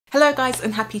Hello guys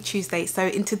and happy Tuesday. So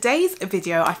in today's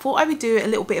video I thought I would do a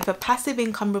little bit of a passive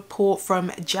income report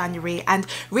from January and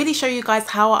really show you guys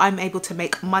how I'm able to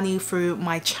make money through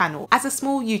my channel as a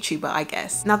small YouTuber, I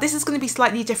guess. Now this is going to be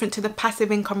slightly different to the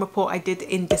passive income report I did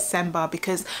in December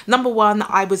because number one,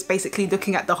 I was basically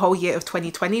looking at the whole year of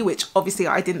 2020, which obviously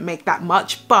I didn't make that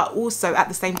much, but also at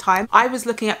the same time I was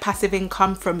looking at passive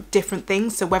income from different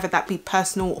things, so whether that be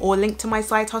personal or linked to my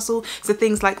side hustle, so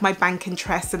things like my bank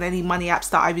interest and any money apps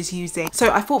that I was using.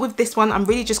 So I thought with this one I'm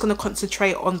really just going to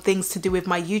concentrate on things to do with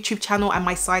my YouTube channel and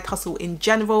my side hustle in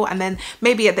general, and then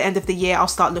maybe at the end of the year I'll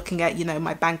start looking at, you know,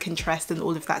 my bank interest and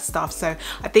all of that stuff. So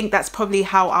I think that's probably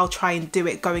how I'll try and do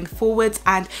it going forward.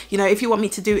 And you know, if you want me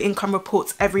to do income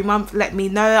reports every month, let me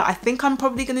know. I think I'm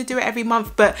probably going to do it every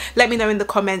month, but let me know in the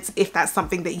comments if that's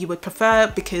something that you would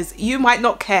prefer, because you might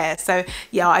not care. So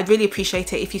yeah, I'd really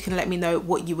appreciate it if you can let me know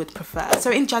what you would prefer.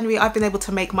 So in January I've been able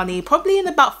to make money probably in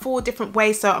about 4 different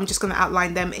ways, so I'm just going to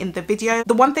outline them in the video.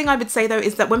 The one thing I would say though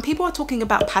is that when people are talking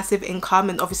about passive income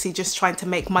and obviously just trying to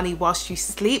make money whilst you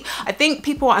sleep, I think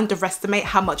people underestimate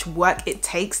how much work it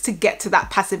takes to get to that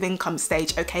passive income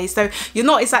stage. Okay, so you're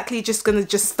not exactly just going to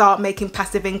just start making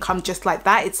passive income just like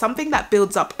that. It's something that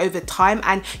builds up over time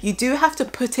and you do have to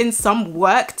put in some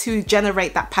work to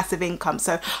generate that passive income.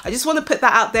 So I just want to put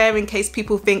that out there in case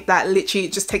people think that literally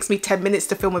it just takes me 10 minutes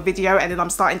to film a video and then I'm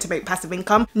starting to make passive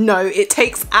income. No, it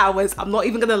takes hours. I'm not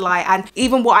even gonna lie, and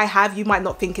even what I have, you might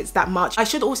not think it's that much. I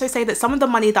should also say that some of the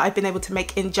money that I've been able to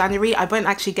make in January, I won't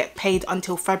actually get paid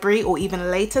until February or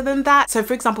even later than that. So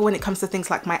for example, when it comes to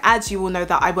things like my ads, you will know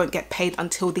that I won't get paid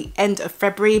until the end of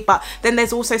February, but then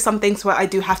there's also some things where I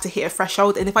do have to hit a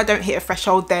threshold, and if I don't hit a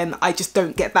threshold then I just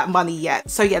don't get that money yet.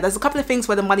 So yeah, there's a couple of things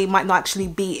where the money might not actually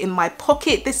be in my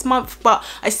pocket this month, but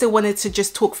I still wanted to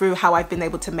just talk through how I've been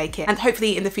able to make it, and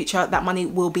hopefully in the future that money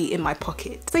will be in my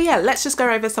pocket. So yeah, let's just go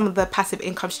over some of the passive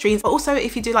income streams. But also,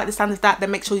 if you do like the sound of that,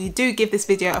 then make sure you do give this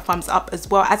video a thumbs up as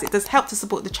well, as it does help to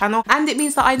support the channel and it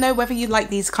means that I know whether you like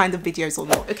these kind of videos or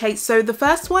not. Okay, so the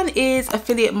first one is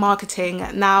affiliate marketing.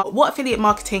 Now what affiliate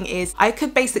marketing is, I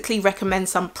could basically recommend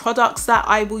some products that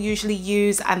I will usually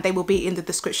use and they will be in the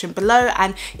description below,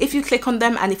 and if you click on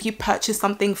them and if you purchase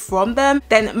something from them,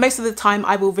 then most of the time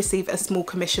I will receive a small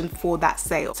commission for that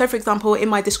sale. So for example, in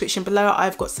my description below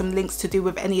I've got some links to do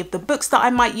with any of the books that I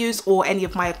might use or any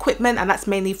of my equipment, and that's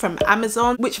mainly from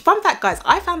Amazon. Which, fun fact guys,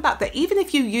 I found out that even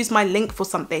if you use my link for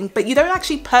something but you don't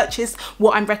actually purchase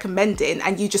what I'm recommending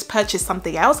and you just purchase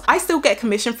something else, I still get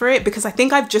commission for it because I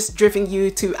think I've just driven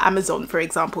you to Amazon, for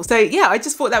example. So yeah, I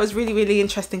just thought that was really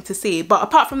interesting to see. But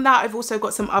apart from that, I've also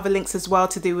got some other links as well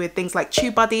to do with things like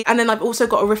TubeBuddy, and then I've also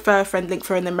got a refer a friend link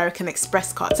for an American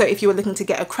Express card. So if you were looking to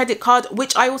get a credit card,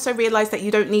 which I also realized that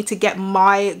you don't need to get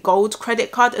my gold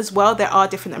credit card as well, there are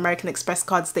different American Express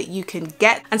cards that you can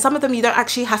get, and some of them you don't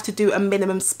actually have to do a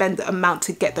minimum spend amount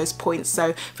to get those points.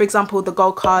 So for example, the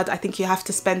gold card, I think you have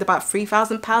to spend about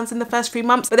 £3,000 in the first 3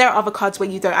 months, but there are other cards where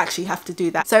you don't actually have to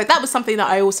do that. So that was something that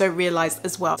I also realized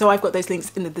as well. So I've got those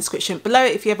links in the description below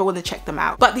if you ever want to check them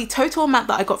out. But the total amount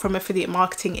that I got from affiliate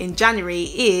marketing in January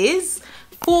is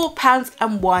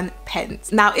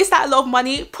 £4.01. Now, is that a lot of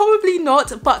money? Probably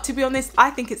not, but to be honest, I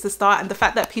think it's a start, and the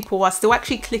fact that people are still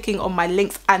actually clicking on my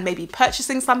links and maybe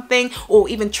purchasing something, or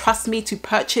even trust me to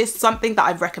purchase something that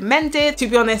I've recommended, to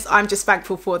be honest, I'm just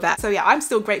thankful for that. So yeah, I'm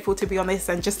still grateful, to be honest,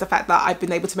 and just the fact that I've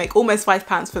been able to make almost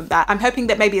 £5 from that, I'm hoping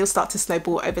that maybe it'll start to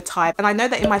snowball over time. And I know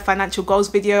that in my financial goals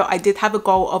video, I did have a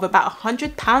goal of about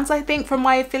 £100, I think, from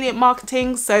my affiliate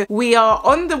marketing. So we are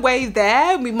on the way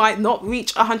there. We might not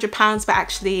reach £100, but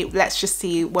actually let's just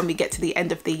see when we get to the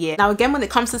end of the year. Now again, when it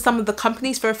comes to some of the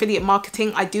companies for affiliate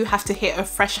marketing, I do have to hit a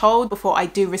threshold before I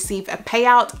do receive a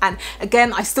payout, and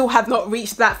again, I still have not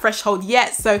reached that threshold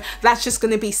yet, so that's just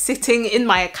going to be sitting in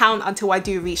my account until I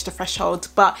do reach the threshold.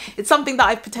 But it's something that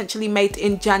I've potentially made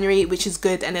in January, which is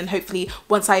good, and then hopefully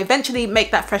once I eventually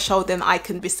make that threshold, then I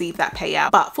can receive that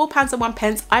payout. But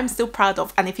 £4.01 I'm still proud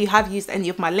of, and if you have used any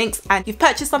of my links and you've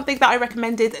purchased something that I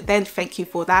recommended, then thank you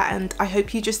for that, and I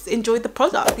hope you just enjoyed the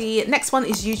product. The next one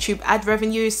is YouTube ad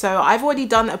revenue. So I've already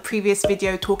done a previous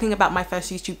video talking about my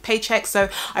first YouTube paycheck, so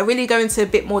I really go into a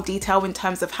bit more detail in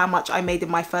terms of how much I made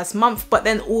in my first month, but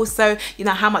then also, you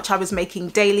know, how much I was making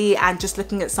daily, and just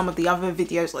looking at some of the other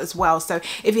videos as well. So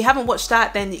if you haven't watched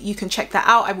that, then you can check that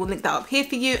out. I will link that up here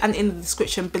for you and in the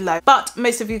description below. But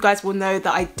most of you guys will know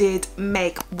that I did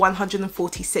make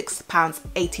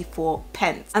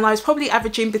 £146.84, and I was probably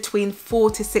averaging between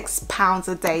 £4 to £6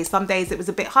 a day. Some days it was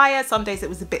a bit higher, some days it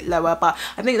was a bit lower, but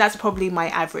I think think that's probably my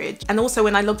average. And also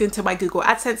when I logged into my Google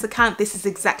AdSense account, this is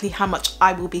exactly how much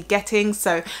I will be getting.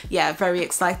 So yeah, very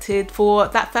excited for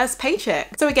that first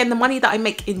paycheck. So again, the money that I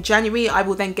make in January, I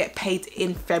will then get paid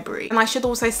in February. And I should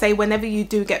also say, whenever you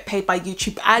do get paid by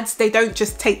YouTube ads, they don't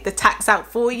just take the tax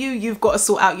out for you. You've got to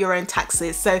sort out your own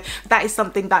taxes. So that is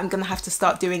something that I'm going to have to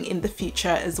start doing in the future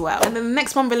as well. And then the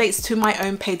next one relates to my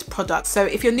own paid products. So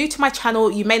if you're new to my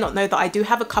channel, you may not know that I do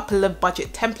have a couple of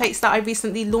budget templates that I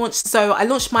recently launched. So I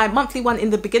launched my monthly one in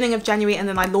the beginning of January, and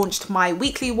then I launched my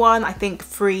weekly one, I think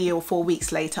 3 or 4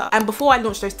 weeks later. And before I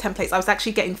launched those templates, I was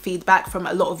actually getting feedback from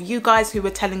a lot of you guys who were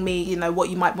telling me, you know, what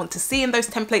you might want to see in those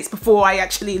templates before I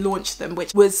actually launched them,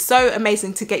 which was so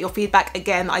amazing to get your feedback.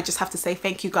 Again, I just have to say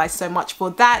thank you guys so much for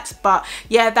that. But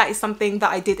yeah, that is something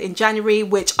that I did in January,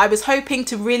 which I was hoping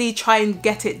to really try and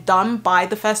get it done by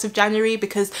the 1st of January,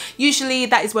 because usually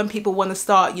that is when people want to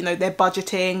start, you know, their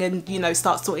budgeting and, you know,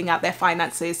 start sorting out their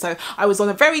finances. So I was on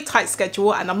a very tight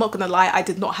schedule, and I'm not gonna lie, I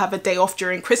did not have a day off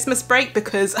during Christmas break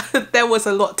because there was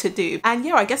a lot to do. And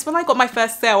yeah, I guess when I got my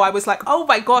first sale, I was like, oh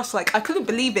my gosh, like I couldn't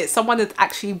believe it. Someone had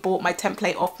actually bought my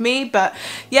template off me. But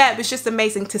yeah, it was just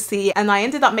amazing to see. And I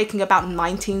ended up making about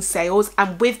 19 sales,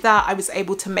 and with that I was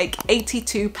able to make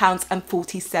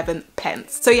 £82.47.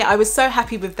 So yeah, I was so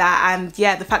happy with that. And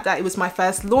yeah, the fact that it was my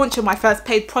first launch and my first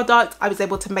paid product, I was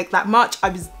able to make that much. I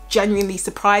was genuinely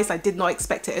surprised. I did not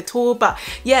expect it at all. But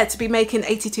yeah, to be making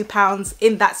 £82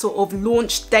 in that sort of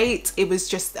launch date, it was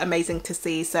just amazing to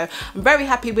see. So I'm very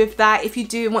happy with that. If you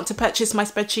do want to purchase my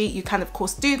spreadsheet, you can of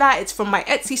course do that. It's from my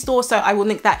Etsy store, so I will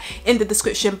link that in the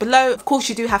description below. Of course,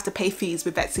 you do have to pay fees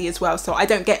with Etsy as well, so I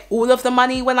don't get all of the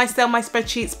money when I sell my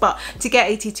spreadsheets, but to get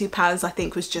 £82 I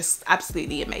think was just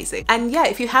absolutely amazing. And yeah,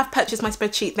 if you have purchased my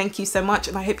spreadsheet, thank you so much,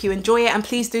 and I hope you enjoy it. And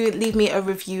please do leave me a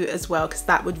review as well, because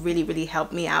that would really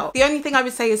help me out. The only thing I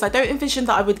would say is I don't envision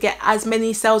that I would get as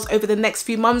many sales over the next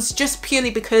few months, just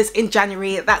purely because in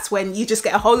January, that's when you just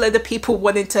get a whole load of people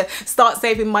wanting to start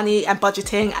saving money and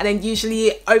budgeting, and then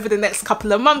usually over the next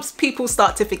couple of months people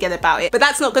start to forget about it. But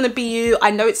that's not going to be you.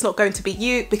 I know it's not going to be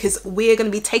you, because we're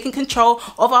going to be taking control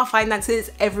of our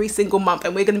finances every single month,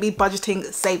 and we're going to be budgeting,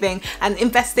 saving and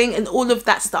investing and all of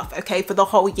that stuff, okay, for the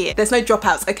whole year. There's no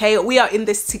dropouts, okay? We are in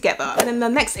this together. And then the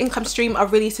next income stream are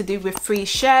really to do with free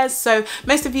shares. So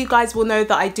most of you guys will know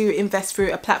that I do invest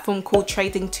through a platform called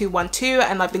Trading 212,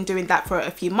 and I've been doing that for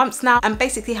a few months now. And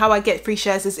basically how I get free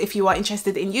shares is, if you are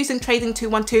interested in using Trading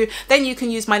 212, then you can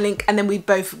use my link and then we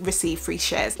both receive free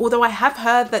shares. Although I have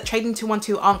heard that Trading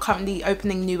 212 aren't currently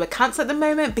opening new accounts at the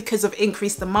moment because of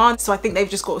increased demand, so I think they've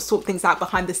just got to sort things out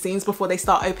behind the scenes before they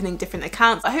start opening different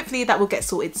accounts. But hopefully that will get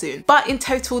sorted soon. But in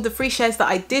total, the free shares that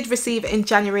I did receive in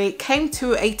January came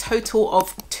to a total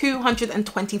of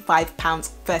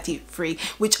 £225.33,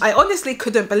 which I honestly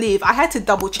couldn't believe. I had to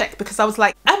double check because I was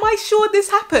like, am I sure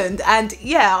this happened? And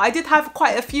yeah, I did have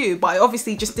quite a few, but I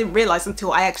obviously just didn't realize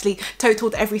until I actually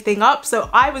totaled everything up. So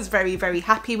I was very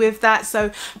happy with that.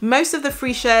 So most of the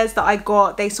free shares that I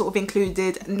got, they sort of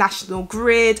included National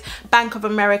Grid, Bank of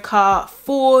America,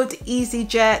 Ford,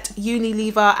 EasyJet,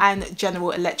 Unilever and General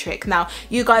Electric. Now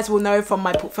you guys will know from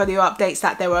my portfolio updates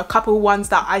that there were a couple ones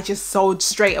that I just sold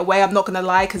straight away. I'm not gonna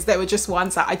lie, because there were just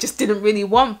ones that I just didn't really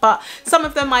want, but some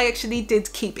of them I actually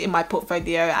did keep in my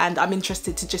portfolio, and I'm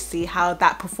interested to just see how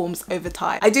that performs over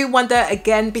time. I do wonder,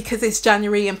 again, because it's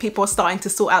January and people are starting to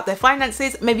sort out their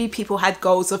finances, maybe people had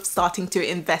goals of starting to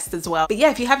invest as well. But yeah,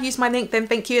 if you have used my link, then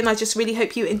thank you, and I just really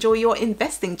hope you enjoy your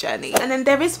investing journey. And then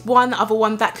there is one other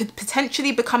one that could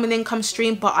potentially become an income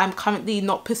stream, but I'm currently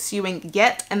not pursuing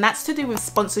yet, and that's to do with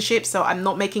sponsorships. So I'm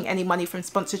not making any money from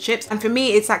sponsorships, and for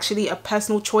me it's actually a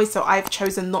personal choice. So I've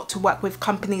chosen not to work with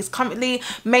companies currently,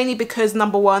 mainly because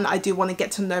number one, I do want to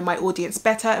get to know my audience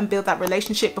better and build that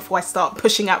relationship before I start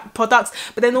pushing out products.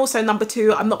 But then also number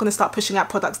two, I'm not going to start pushing out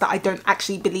products that I don't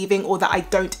actually believe in or that I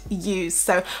don't use.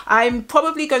 So I'm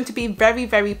probably going to be very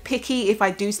picky if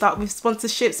I do start with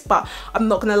sponsorships, but I'm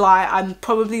not going to lie, I'm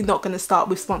probably not going to start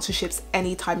with sponsorships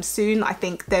anytime soon. I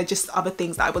think they're just other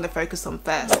things that I want to focus on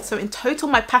first. So in total,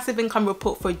 my passive income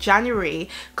report for January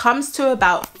comes to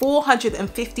about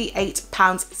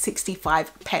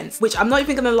 £458.65, which I'm not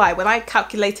even going to lie, when I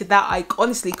calculated that, I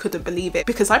honestly couldn't believe it,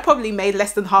 because I probably made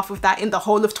less than half of that in the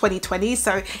whole of 2020.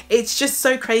 So it's just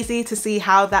so crazy to see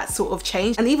how that sort of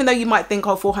changed. And even though you might think,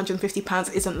 oh,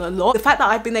 £450 isn't a lot, the fact that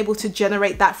I've been able to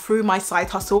generate that through my side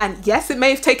hustle, and yes, it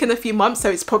may have taken a few months, so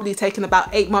it's probably taken about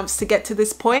 8 months to get to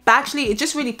this point, but actually it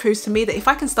just really proves to me that if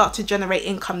I can start to generate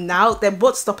income now, then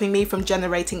what's stopping me from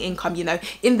generating income, you know,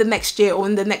 in the next year or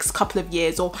in the next couple of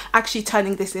years, or actually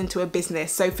turning this into a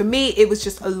business. So for me, it was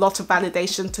just a lot of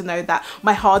validation to know that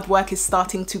my hard work is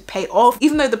starting to pay off.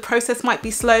 Even though the process might might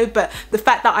be slow, but the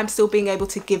fact that I'm still being able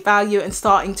to give value and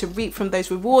starting to reap from those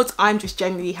rewards, I'm just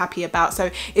genuinely happy about. So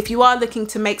if you are looking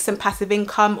to make some passive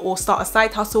income or start a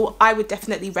side hustle, I would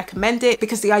definitely recommend it,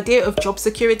 because the idea of job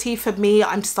security for me,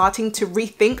 I'm starting to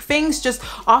rethink things just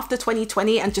after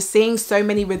 2020 and just seeing so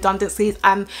many redundancies,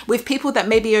 and with people that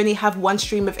maybe only have one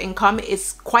stream of income,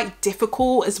 it's quite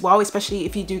difficult as well, especially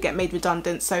if you do get made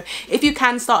redundant. So if you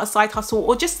can start a side hustle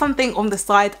or just something on the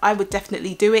side, I would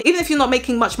definitely do it, even if you're not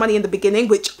making much money in the beginning,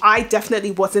 which I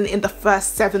definitely wasn't in the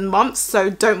first 7 months, so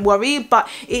don't worry, but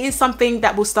it is something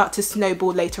that will start to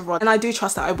snowball later on, and I do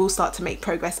trust that I will start to make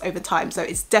progress over time. So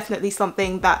it's definitely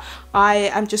something that I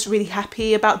am just really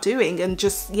happy about doing, and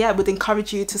just, yeah, would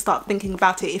encourage you to start thinking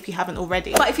about it if you haven't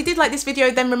already. But if you did like this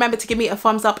video, then remember to give me a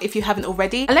thumbs up if you haven't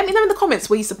already, and let me know in the comments,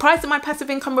 were you surprised at my passive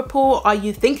income report? Are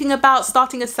you thinking about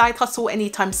starting a side hustle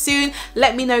anytime soon?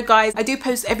 Let me know, guys. I do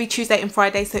post every Tuesday and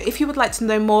Friday, so if you would like to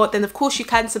know more, then of course you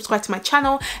can subscribe to my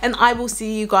channel, and I will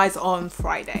see you guys on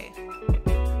Friday.